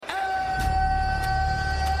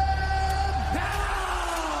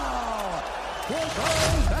Thai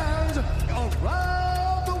fans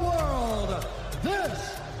around the world,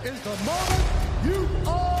 this is the moment you've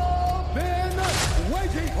all been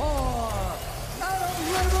waiting for. Out of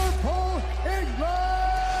Liverpool,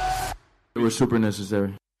 England! It was super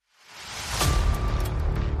necessary.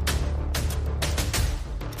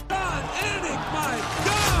 God, Anik, my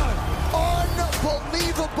God!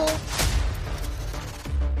 Unbelievable!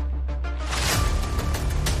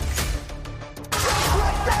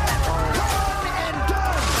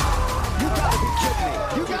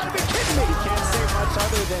 You gotta be kidding me! You can't say much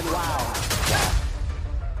other than wow.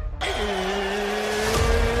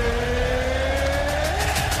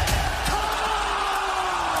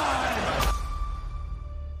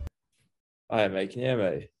 Hi, mate. Can you hear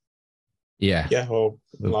me? Yeah. Yeah, well,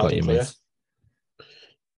 We've loud got and you, clear. mate.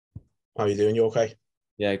 How are you doing? You okay?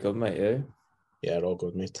 Yeah, good, mate. You? Yeah, all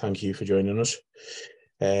good, mate. Thank you for joining us.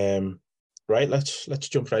 Right, let's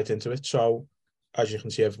jump right into it. So, as you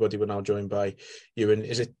can see, everybody, we're now joined by Ewan.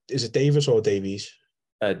 Is it Davis or Davies?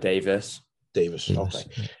 Davis. Davis.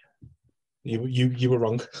 Okay. You were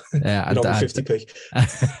wrong. Yeah, You're over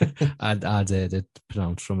 50p. I'd heard it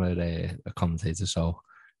pronounced from a commentator, so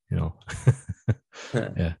you know.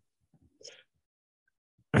 Yeah.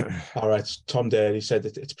 All right. Tom Derry said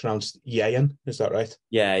that it's pronounced Yeyan. Is that right?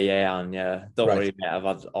 Yeah. Don't Right. worry, mate. I've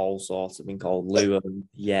had all sorts. I've been called Lewin,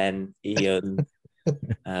 Yen, Ian.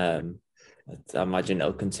 I imagine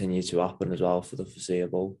it'll continue to happen as well for the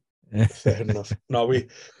foreseeable. Fair enough. No, we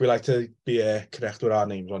like to be correct with our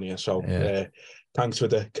names on here. So Yeah. thanks for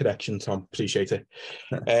the correction, Tom. Appreciate it.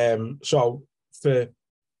 So for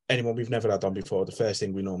anyone we've never had on before, the first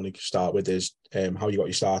thing we normally start with is how you got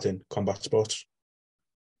your start in combat sports.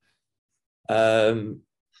 Yeah,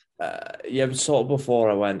 sort of before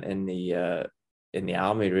I went in the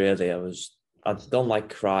army, really. I'd done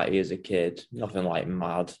like karate as a kid, nothing like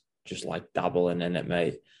mad, just like dabbling in it,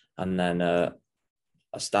 mate. And then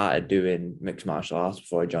I started doing mixed martial arts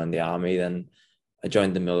before I joined the army. Then I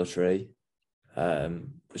joined the military, was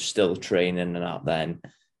still training and out then.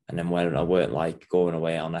 And then when I weren't like going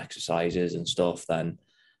away on exercises and stuff, then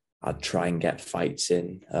I'd try and get fights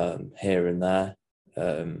in here and there.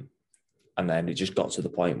 And then it just got to the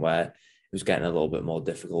point where it was getting a little bit more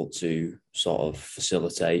difficult to sort of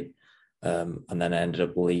facilitate. And then I ended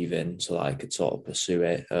up leaving so that I could sort of pursue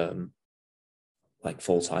it like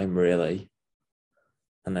full time, really.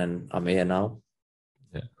 And then I'm here now.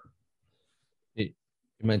 Yeah. You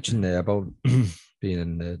mentioned there about being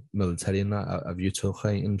in the military and that. Have you took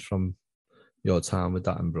anything from your time with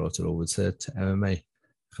that and brought it over to MMA?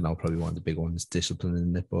 I know probably one of the big ones, discipline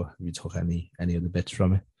in it, but have you took any of the bits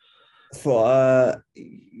from it? But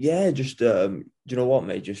yeah, just do you know what,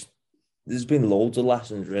 mate? Just there's been loads of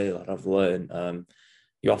lessons really that I've learned.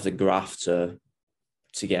 You have to graft to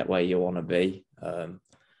get where you want to be.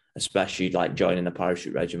 Especially like joining the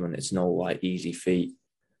parachute regiment, it's no like easy feat.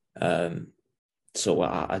 So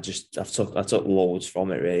I took loads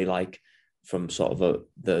from it really, like from sort of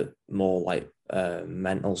the more like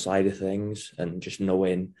mental side of things, and just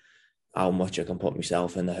knowing how much I can put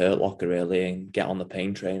myself in the hurt locker really and get on the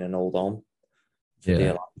pain train and hold on.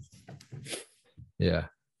 Yeah. Yeah.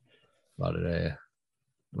 A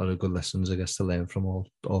lot of good lessons, I guess, to learn from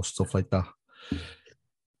all stuff like that. Do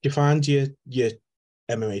you find your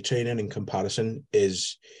MMA training in comparison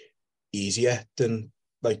is easier than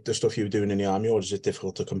like the stuff you were doing in the army, or is it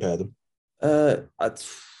difficult to compare them?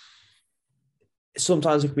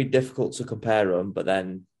 Sometimes it can be difficult to compare them, but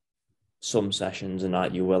then some sessions and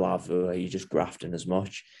that you will have where you're just grafting as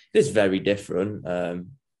much. It's very different.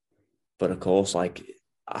 But of course, like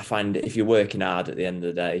I find if you're working hard at the end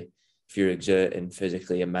of the day, if you're exerting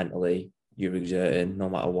physically and mentally, you're exerting no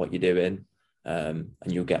matter what you're doing. And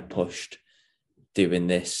you'll get pushed doing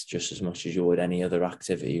this just as much as you would any other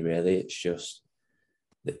activity, really. It's just,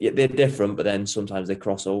 they're different, but then sometimes they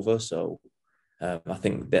cross over. So I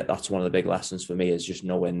think that's one of the big lessons for me is just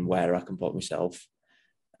knowing where I can put myself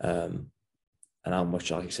and how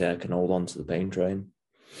much, like I say, I can hold on to the pain train.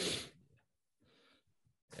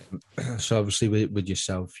 So obviously with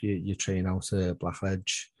yourself, you train out at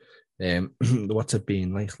Blackledge. What's it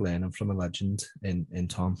been like learning from a legend in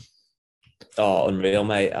Tom? Oh, unreal,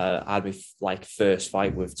 mate. I had my first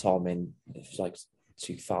fight with Tom it was like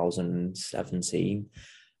 2017.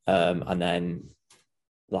 And then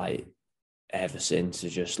like ever since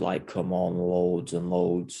it's just like come on loads and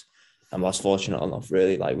loads. And I was fortunate enough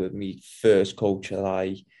really like with me first coach that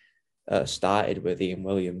I started with, Ian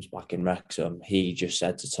Williams, back in Wrexham, he just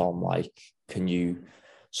said to Tom, like, can you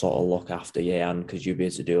sort of look after Jan because you'll be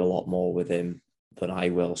able to do a lot more with him than I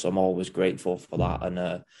will. So I'm always grateful for that.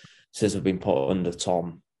 And since I've been put under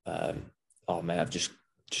Tom, oh mate, I've just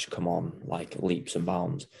come on like leaps and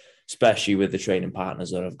bounds, especially with the training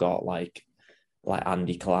partners that I've got, like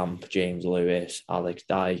Andy Clamp, James Lewis, Alex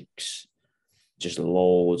Dykes, just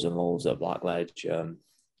loads and loads of Blackledge.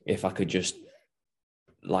 If I could just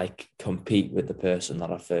like compete with the person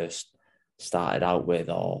that I first started out with,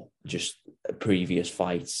 or just previous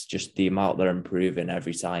fights, just the amount they're improving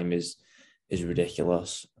every time is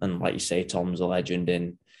ridiculous. And like you say, Tom's a legend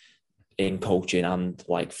in coaching and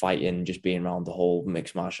like fighting, just being around the whole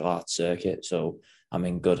mixed martial arts circuit. So I'm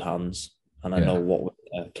in good hands, and I know what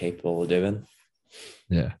we're capable of doing.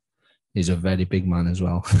 Yeah, he's a very big man as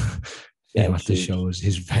well. Yeah, at the shows,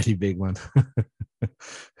 he's a very big man.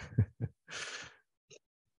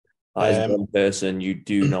 That is one person you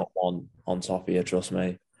do not want on top of you, trust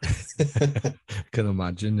me. I can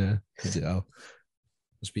imagine, yeah. You know,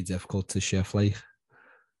 must be difficult to shift like.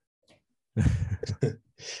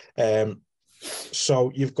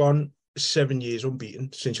 So you've gone 7 years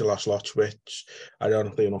unbeaten since your last lot, which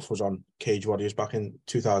ironically enough was on Cage Warriors back in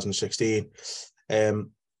 2016.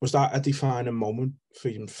 Was that a defining moment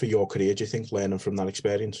for your career, do you think, learning from that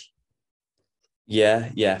experience?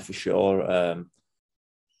 Yeah, for sure.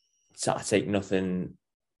 So I take nothing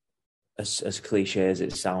as cliche as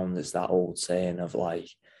it sounds. It's that old saying of like,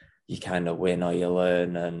 you kind of win or you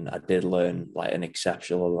learn, and I did learn like an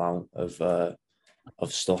exceptional amount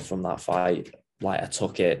of stuff from that fight. Like I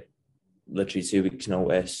took it literally 2 weeks'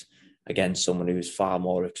 notice against someone who was far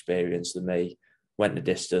more experienced than me. Went the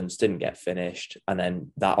distance, didn't get finished, and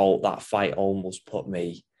then that fight almost put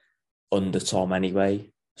me under Tom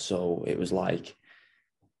anyway. So it was like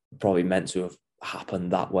probably meant to have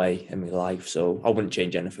happened that way in my life. So I wouldn't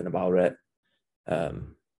change anything about it.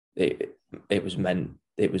 It was meant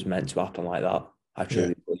to happen like that. I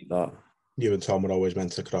truly believe that. You and Tom were always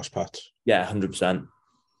meant to cross paths. Yeah, 100%.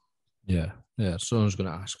 Yeah. So I was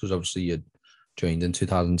going to ask, because obviously you joined in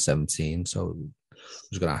 2017, so I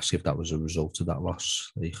was going to ask if that was a result of that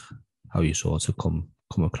loss, like how you sort of come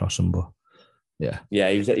across him. But yeah,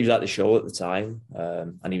 he was at the show at the time,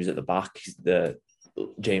 and he was at the back.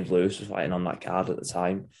 James Lewis was fighting on that card at the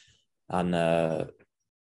time, and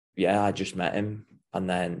I just met him, and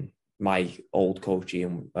then my old coach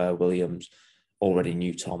Ian Williams already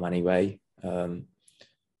knew Tom anyway,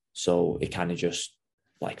 so it kind of just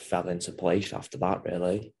like fell into place after that,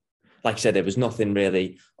 really. Like I said, there was nothing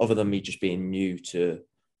really other than me just being new to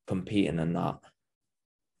competing and that.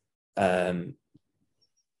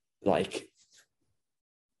 Like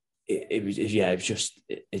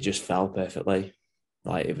it just fell perfectly.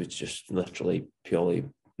 Like it was just literally purely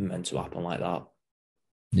meant to happen like that.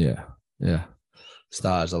 Yeah.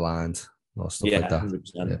 Stars aligned, or stuff like that.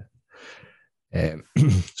 100%. Yeah.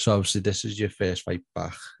 So obviously this is your first fight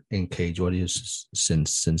back in Cage Warriors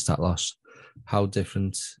since that loss. How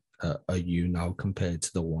different are you now compared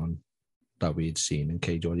to the one that we had seen in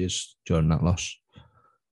Cage Warriors during that loss?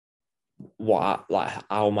 What, like,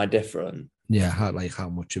 how am I different? Yeah, how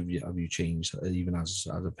much have you changed, even as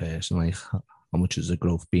a person? Like, how much has the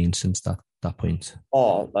growth been since that point?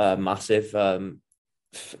 Massive.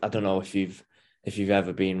 I don't know if you've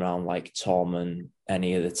ever been around like Tom and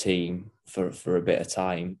any of the team for a bit of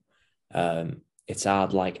time. It's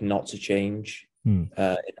hard like not to change in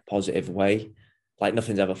a positive way. Like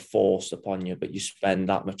nothing's ever forced upon you, but you spend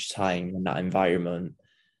that much time in that environment.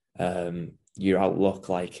 Your outlook,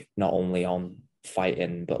 like not only on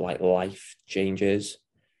fighting, but like life changes.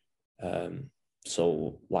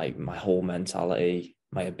 So like my whole mentality,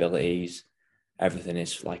 my abilities, everything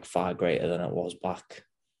is like far greater than it was back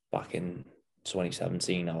in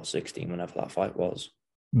 2017 or 16, whenever that fight was.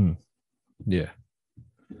 Yeah.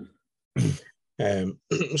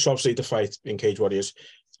 So obviously the fight in Cage Warriors,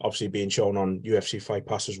 obviously being shown on UFC Fight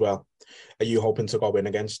Pass as well. Are you hoping to go in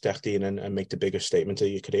against Dech Dean and make the biggest statement of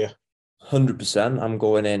your career? 100%. I'm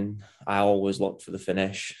going in. I always look for the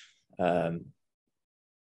finish. I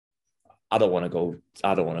don't want to go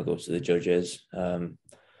to the judges.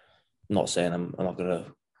 Not saying I'm not going to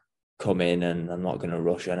come in and I'm not going to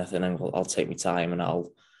rush anything. I'll take my time and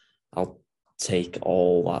I'll take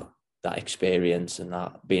all that experience and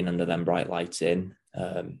that being under them bright lights in.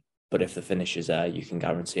 But if the finish is there, you can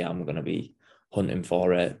guarantee I'm going to be hunting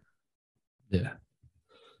for it. Yeah.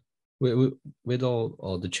 With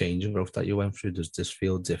all the change and growth that you went through, does this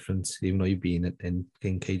feel different? Even though you've been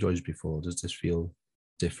in Cage Warriors before, does this feel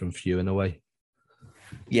different for you in a way?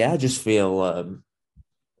 Yeah, I just feel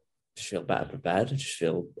better prepared. I just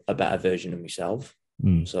feel a better version of myself.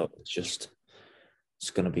 So it's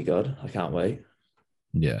going to be good. I can't wait.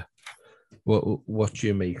 Yeah. What do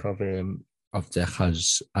you make of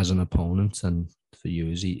Dech as an opponent, and for you?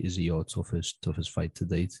 Is he your toughest fight to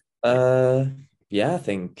date? Yeah, I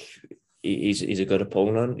think he's a good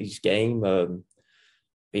opponent. He's game.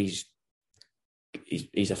 He's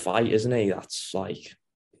a fight, isn't he? That's like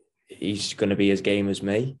he's going to be as game as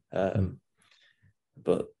me.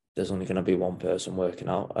 But there's only going to be one person walking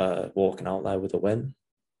out there with a win.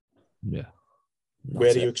 Yeah.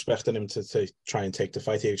 Where are you expecting him to try and take the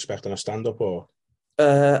fight? Are you expecting a stand-up or?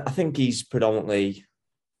 I think he's predominantly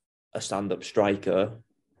a stand-up striker.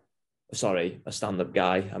 Sorry, a stand-up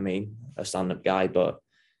guy. I mean, a stand-up guy, but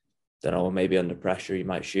I don't know, maybe under pressure he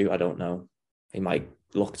might shoot. I don't know. He might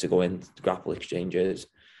look to go into grapple exchanges.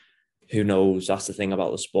 Who knows? That's the thing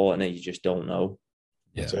about the sport, and you just don't know.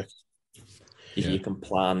 Yeah. You can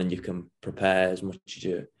plan and you can prepare as much as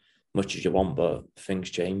you want, but things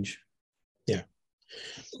change. Yeah.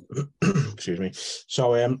 Excuse me.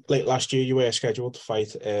 So late last year you were scheduled to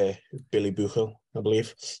fight Billy Buchel, I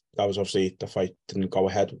believe. That was obviously the fight didn't go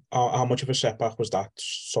ahead. How much of a setback was that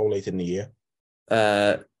so late in the year?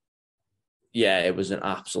 Yeah, it was an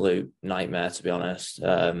absolute nightmare, to be honest.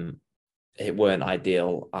 It weren't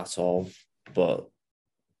ideal at all, but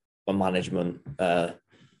my management,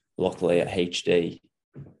 luckily at HD,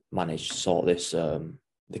 managed to sort this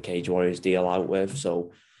the Cage Warriors deal out with.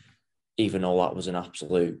 So even though that was an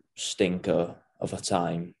absolute stinker of a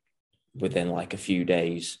time, within like a few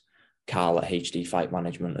days, Carl at HD Fight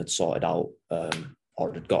Management had sorted out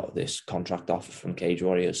or had got this contract offer from Cage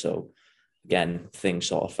Warriors. So again, things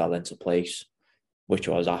sort of fell into place, which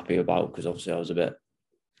I was happy about because obviously I was a bit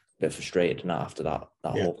frustrated after that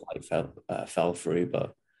whole fight fell through.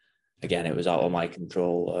 But again, it was out of my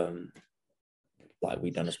control. Like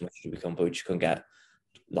we'd done as much as we could, but we just couldn't get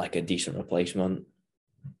like a decent replacement.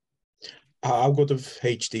 How good have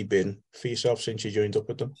HD been for yourself since you joined up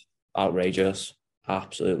with them? Outrageous,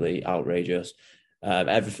 absolutely outrageous.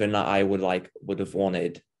 Everything that I would have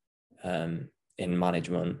wanted in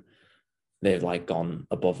management, they've like gone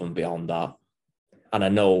above and beyond that. And I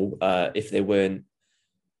know if they weren't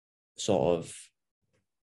sort of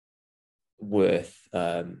worth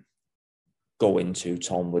going to,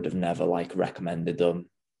 Tom would have never like recommended them.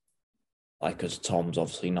 Like, because Tom's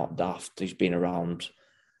obviously not daft. He's been around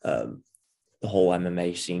the whole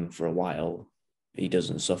MMA scene for a while. He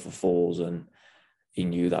doesn't suffer fools, and he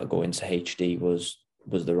knew that going to HD was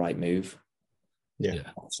the right move. Yeah.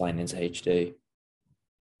 Signing to HD.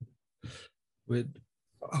 With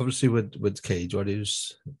Cage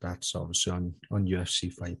Warriors, that's obviously on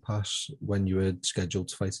UFC Fight Pass. When you were scheduled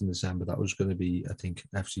to fight in December, that was going to be, I think,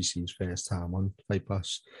 FCC's first time on Fight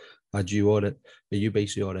Pass. Are you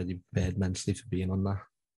basically already prepared mentally for being on that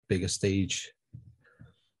bigger stage?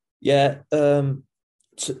 Yeah. To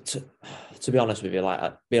be honest with you,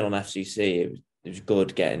 like being on FCC, it was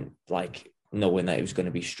good getting like knowing that it was going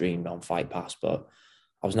to be streamed on Fight Pass, but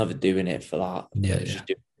I was never doing it for that.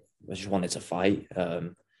 I just wanted to fight.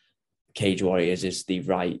 Cage Warriors is the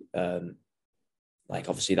right, like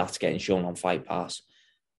obviously that's getting shown on Fight Pass,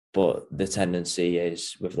 but the tendency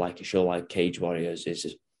is with like a show like Cage Warriors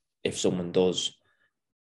is if someone does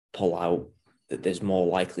pull out, that there's more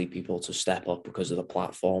likely people to step up because of the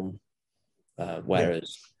platform.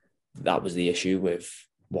 Whereas that was the issue with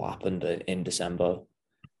what happened in December.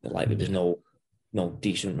 Like there was no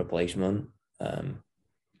decent replacement.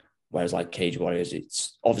 Whereas like Cage Warriors,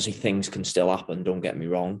 it's obviously things can still happen. Don't get me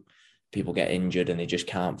wrong. People get injured and they just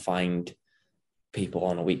can't find people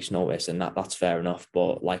on a week's notice, and that's fair enough.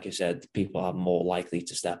 But like I said, people are more likely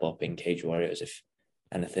to step up in Cage Warriors if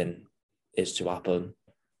anything is to happen.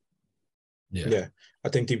 Yeah. I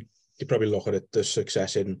think they probably look at it, the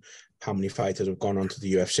success in how many fighters have gone on to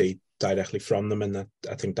the UFC directly from them, and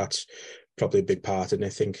I think that's probably a big part. And I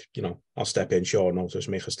think, I'll step in short notice,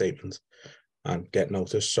 make a statement and get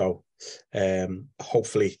noticed. So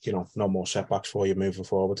hopefully, no more setbacks for you moving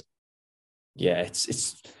forward. Yeah,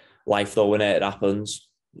 it's life though, when it happens.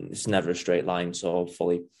 It's never a straight line, so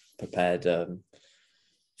fully prepared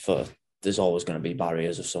for there's always going to be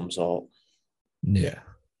barriers of some sort. Yeah.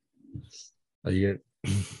 You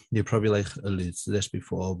probably like alluded to this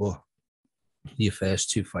before, but your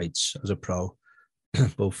first two fights as a pro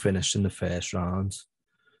both finished in the first round.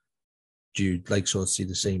 Do you like sort of see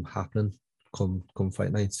the same happening come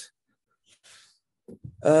fight night?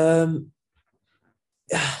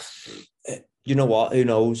 You know what? Who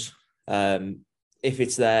knows? If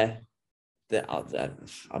it's there,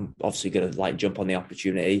 I'm obviously going to like jump on the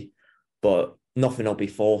opportunity, but nothing will be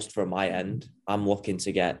forced from my end. I'm looking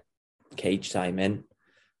to get cage time in,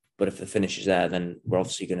 but if the finish is there, then we're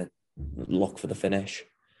obviously going to look for the finish.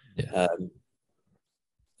 Yeah.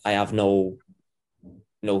 I have no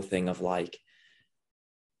thing of like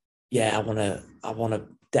yeah, I wanna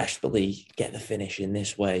desperately get the finish in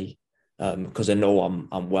this way, because I know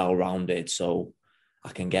I'm well rounded, so I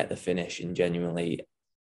can get the finish in genuinely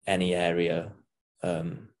any area.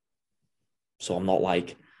 So I'm not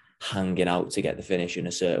like hanging out to get the finish in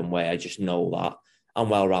a certain way. I just know that I'm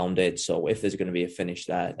well rounded. So if there's going to be a finish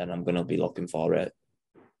there, then I'm going to be looking for it.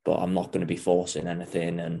 But I'm not going to be forcing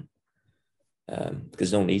anything, and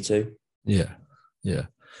there's no need to. Yeah.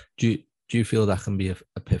 Do you feel that can be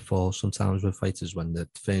a pitfall sometimes with fighters when they're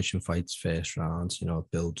finishing fights first rounds,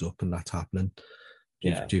 it builds up and that's happening?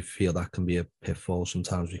 Do you feel that can be a pitfall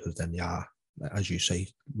sometimes because then you are, as you say,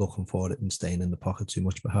 looking for it and staying in the pocket too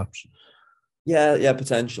much perhaps? Yeah,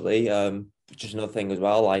 potentially. Just another thing as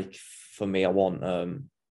well, like for me, I want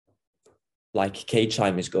like cage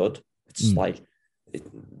time is good. It's like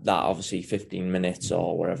that obviously 15 minutes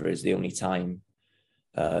or whatever is the only time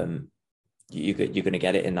you're going to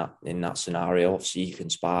get it in that scenario. Obviously you can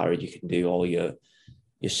spar, you can do all your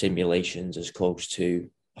simulations as close to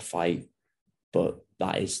a fight, but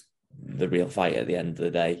that is the real fight at the end of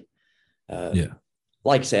the day.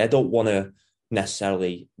 Like I say, I don't want to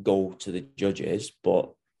necessarily go to the judges,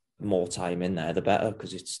 but more time in there the better,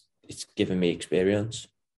 because it's giving me experience.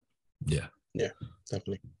 Yeah,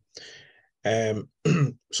 definitely.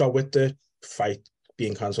 So with the fight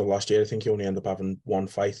being cancelled last year, I think you only end up having one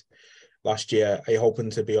fight last year. Are you hoping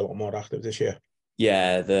to be a lot more active this year?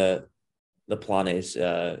 Yeah, the plan is,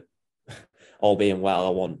 all being well,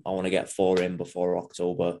 I want to get 4 in before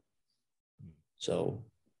October. So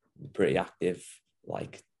pretty active,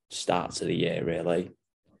 like start to the year, really.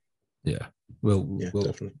 Yeah. Will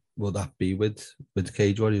definitely. Will that be with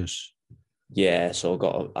Cage Warriors? Yeah, so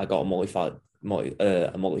I got a multi-fight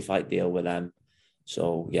deal with them.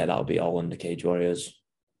 So yeah, that'll be all under Cage Warriors.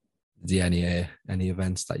 Is there any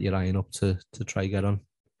events that you're eyeing up to try get on?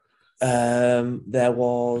 There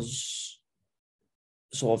was,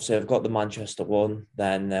 so obviously I've got the Manchester one,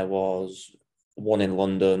 then there was one in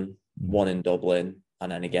London, one in Dublin,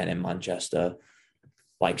 and then again in Manchester.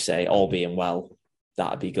 Like say, all being well,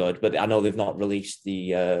 that'd be good. But I know they've not released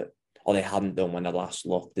or they hadn't done when I last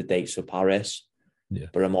looked, the dates for Paris. Yeah.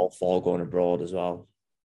 But I'm all for going abroad as well.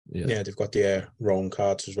 Yeah, they've got the Rome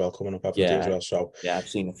cards as well coming up, haven't they, as well? So yeah, I've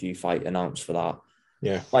seen a few fight announced for that.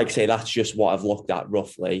 Yeah. Like I say, that's just what I've looked at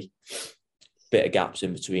roughly. Bit of gaps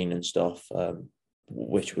in between and stuff,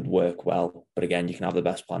 which would work well. But again, you can have the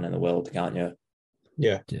best plan in the world, can't you?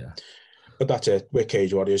 Yeah. But that's it. With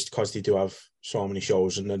Cage Warriors, because they do have so many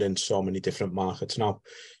shows and they're in so many different markets now.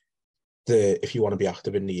 If you want to be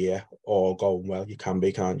active in the year or going well, you can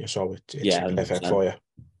be, can't you? So it's perfect for you.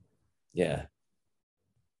 Yeah.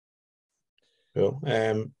 Cool.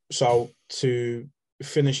 So to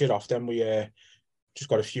finish it off, then we just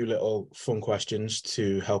got a few little fun questions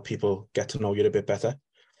to help people get to know you a bit better.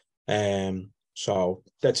 So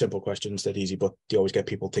dead simple questions, dead easy, but they always get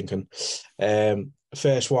people thinking.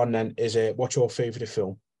 First one then is, what's your favourite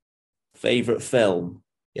film? Favourite film?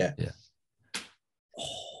 Yeah.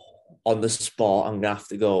 On the spot, I'm gonna have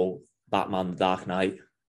to go Batman: The Dark Knight.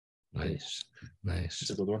 Nice. It's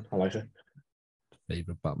a good one. I like it.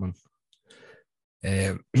 Favourite Batman.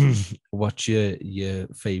 What's your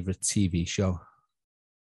favourite TV show?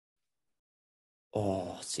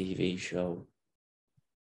 Oh, TV show.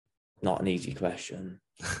 Not an easy question.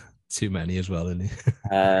 Too many as well, isn't it?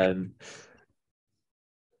 I'm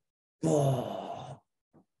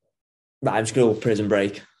just going to go Prison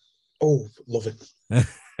Break. Oh, love it.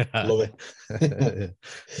 Love it.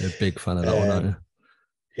 You're a big fan of that one, aren't you?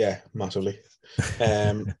 Yeah, massively.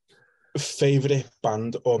 Favourite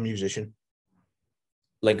band or musician?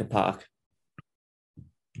 Linkin Park.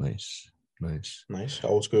 Nice.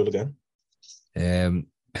 Old school again. A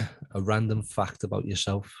random fact about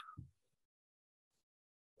yourself.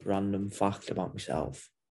 Random fact about myself.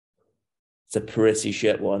 It's a pretty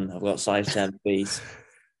shit one. I've got size 10 feet.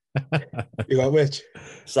 You got which?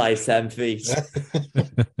 Size 10 feet.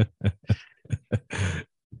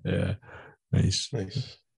 Yeah. Nice.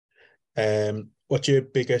 What's your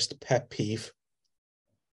biggest pet peeve?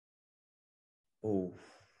 Oh.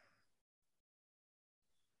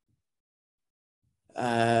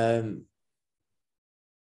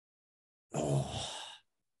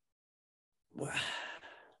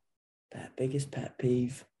 Biggest pet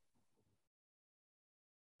peeve?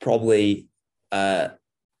 Probably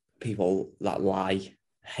people that lie,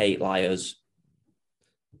 hate liars.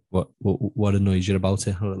 What annoys you about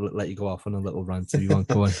it? I'll let you go off on a little rant if you want.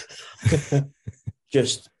 Go on.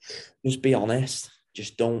 Just be honest.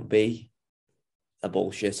 Just don't be a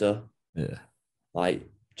bullshitter. Yeah. Like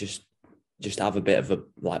just have a bit of a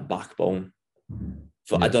backbone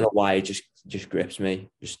I don't know why it just grips me.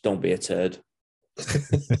 Just don't be a turd.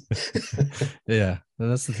 Yeah,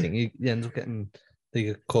 and that's the thing. You end up they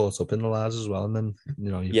get caught up in the lies as well, and then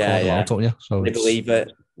you call them out, don't you? So they believe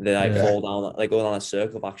it. They like Yeah. fall down. They go down a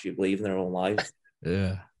circle of actually believing their own lies.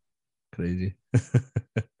 Yeah, crazy.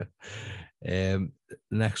 The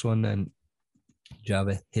next one then. Do you have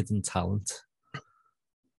a hidden talent?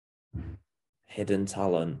 Hidden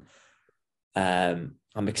talent. I'm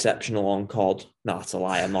exceptional on COD. No, that's a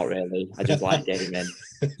lie. I'm not really. I just like gaming.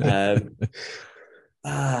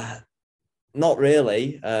 Not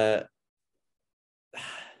really.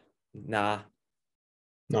 Nah.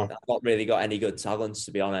 No. I've not really got any good talents,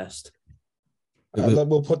 to be honest.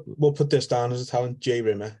 We'll put this down as a talent. Jay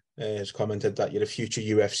Rimmer has commented that you're a future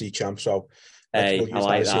UFC champ. So Hey, I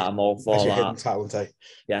like that. I'm all for your that. hidden talent, eh?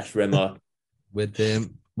 Yes, Rimmer. With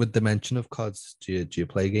the mention of CODs, do you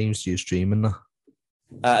play games? Do you stream and that?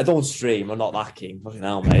 I don't stream. I'm not that keen. Fucking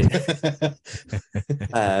hell, mate.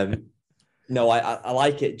 No, I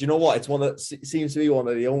like it. Do you know what? It's one that seems to be one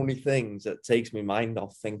of the only things that takes my mind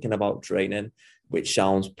off thinking about training, which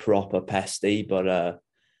sounds proper pesty, but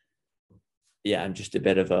yeah, I'm just a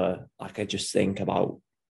bit of I just think about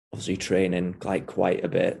obviously training like quite a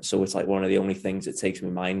bit. So it's like one of the only things that takes my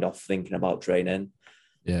mind off thinking about training.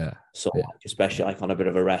 Yeah. So especially like on a bit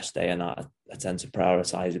of a rest day, and I tend to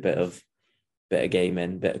prioritize a bit of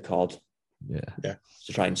gaming, bit of COD. Yeah.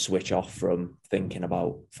 To try and switch off from thinking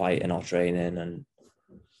about fighting or training, and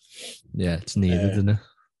yeah, it's needed, isn't it?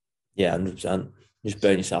 Yeah, 100%. Just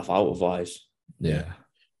burn yourself out otherwise. Yeah.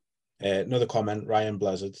 Another comment, Ryan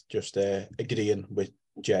Blizzard, just agreeing with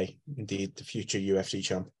Jay. Indeed, the future UFC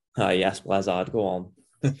champ. Yes, Blizzard, go on.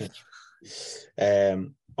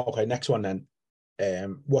 Okay, next one then.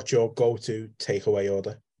 What's your go-to takeaway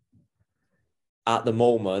order? At the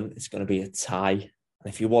moment, it's going to be a Thai.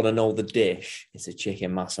 And if you want to know the dish, it's a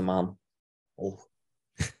chicken massaman. Oh.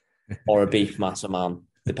 Or a beef massaman.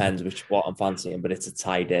 Depends what I'm fancying, but it's a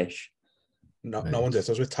Thai dish. No one did.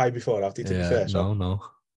 I was with Thai before, after, to be fair. So. No.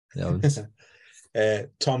 Yeah,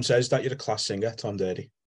 Tom says that you're a class singer, Tom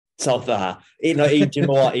Dirty. So that. Do you know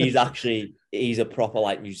what? He's a proper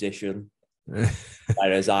like musician.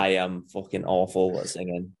 Whereas I am fucking awful at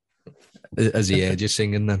singing. Has he heard you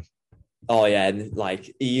singing then? Oh yeah, and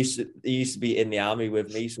like he used to be in the army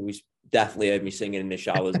with me, so he's definitely heard me singing in the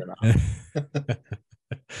showers and that.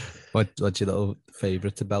 What's your little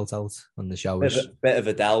favourite to belt out on the showers? Bit of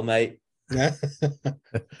Adele, mate. Yeah,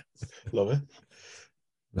 love it.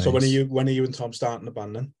 Nice. So when are you and Tom starting the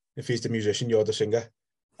band then? If he's the musician, you're the singer.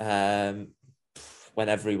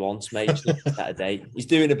 Whenever he wants, mate. Just set a date. He's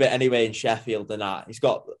doing a bit anyway in Sheffield and that. He's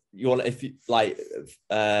got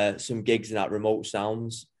some gigs in that Remote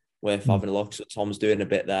Sounds. Worth having a look. So Tom's doing a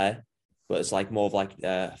bit there, but it's like more of like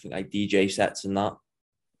I think like DJ sets and that.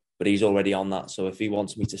 But he's already on that. So if he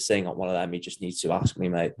wants me to sing on one of them, he just needs to ask me,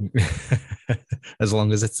 mate. As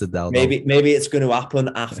long as it's Adele. Maybe it's going to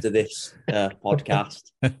happen after this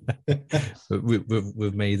podcast.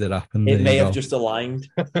 We've made it happen. It may have just aligned.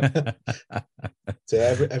 So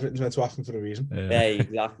everything's meant to happen for a reason. Yeah,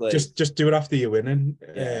 exactly. Just do it after you're winning.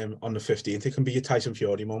 On the 15th, it can be your Tyson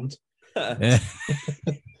Fury moment.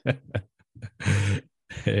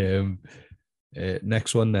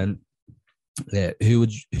 Next one then. Who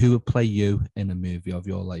would play you in a movie of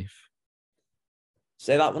your life?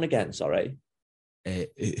 Say that one again, sorry.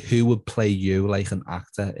 Who would play you like an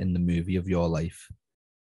actor in the movie of your life?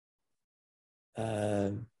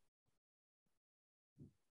 Should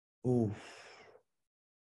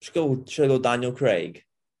I go Daniel Craig?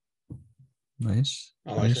 Nice.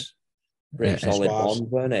 I like it. Pretty solid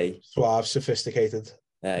Bond, weren't he? Suave, sophisticated.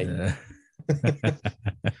 Hey. Yeah.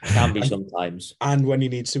 Can be sometimes. And when he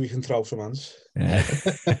needs to, we can throw some hands. Yeah.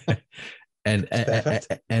 And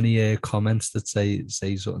any comments that say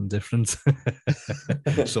something different?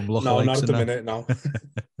 Some lookalikes. No, not at the minute. No.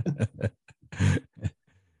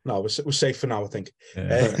 No, we're safe for now, I think.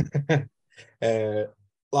 Yeah.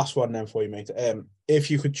 Last one then for you, mate. If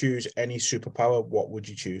you could choose any superpower, what would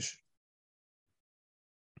you choose?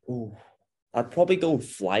 Ooh, I'd probably go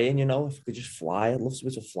flying. If I could just fly, I'd love to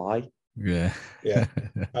be able to fly. Yeah.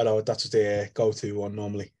 I know that's the go-to one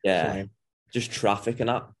normally. Yeah, flying. Just traffic and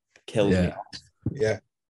that kills me. Yeah,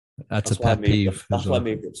 that's a pet peeve. That's why I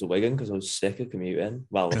moved up to Wigan, because I was sick of commuting.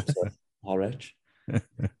 Well, up to Horwich. The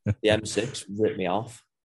M6 ripped me off.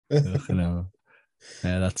 No.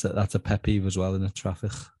 Yeah, that's a pet peeve as well in the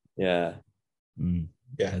traffic. Yeah.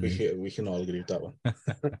 Yeah, we can all agree with that one.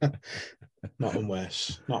 Not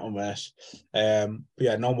worse. But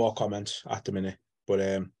yeah, no more comments at the minute.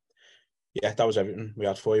 But yeah, that was everything we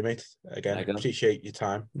had for you, mate. Again, There you go. appreciate your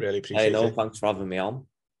time. Really appreciate Hey, no, it. thanks for having me on.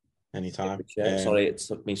 Anytime. Sorry it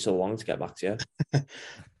took me so long to get back to you.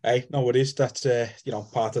 Hey, no worries. That's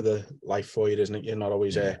part of the life for you, isn't it? You're not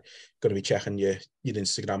always going to be checking your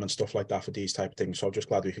Instagram and stuff like that for these type of things. So I'm just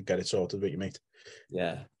glad we could get it sorted with you, mate.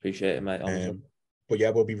 Yeah, appreciate it, mate. But yeah,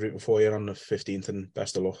 we'll be rooting for you on the 15th, and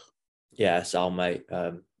best of luck. Yeah, Sal, mate.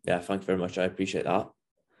 Yeah, thank you very much. I appreciate that.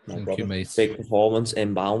 No Thank problem. you, mate. Big performance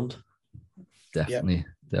inbound. Definitely.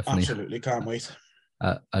 Absolutely, can't wait.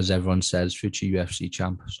 As everyone says, future UFC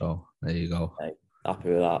champ. So there you go. Hey, happy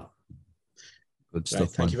with that. Good stuff. Right,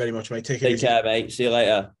 thank you very much, mate. Take it Take easy. care, mate. See you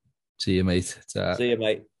later. See you, mate. See you,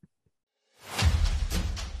 mate.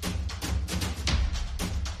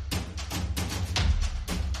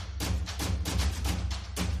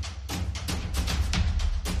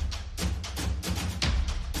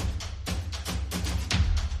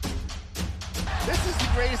 This is the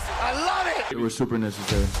greatest. I love it. It was super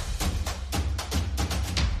necessary.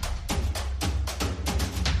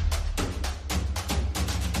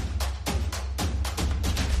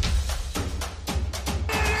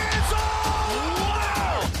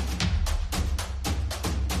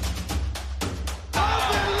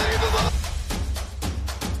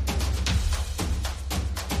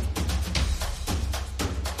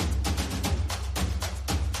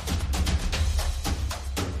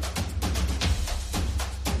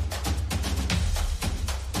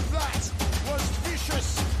 That was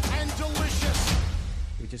vicious and delicious.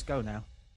 We just go now.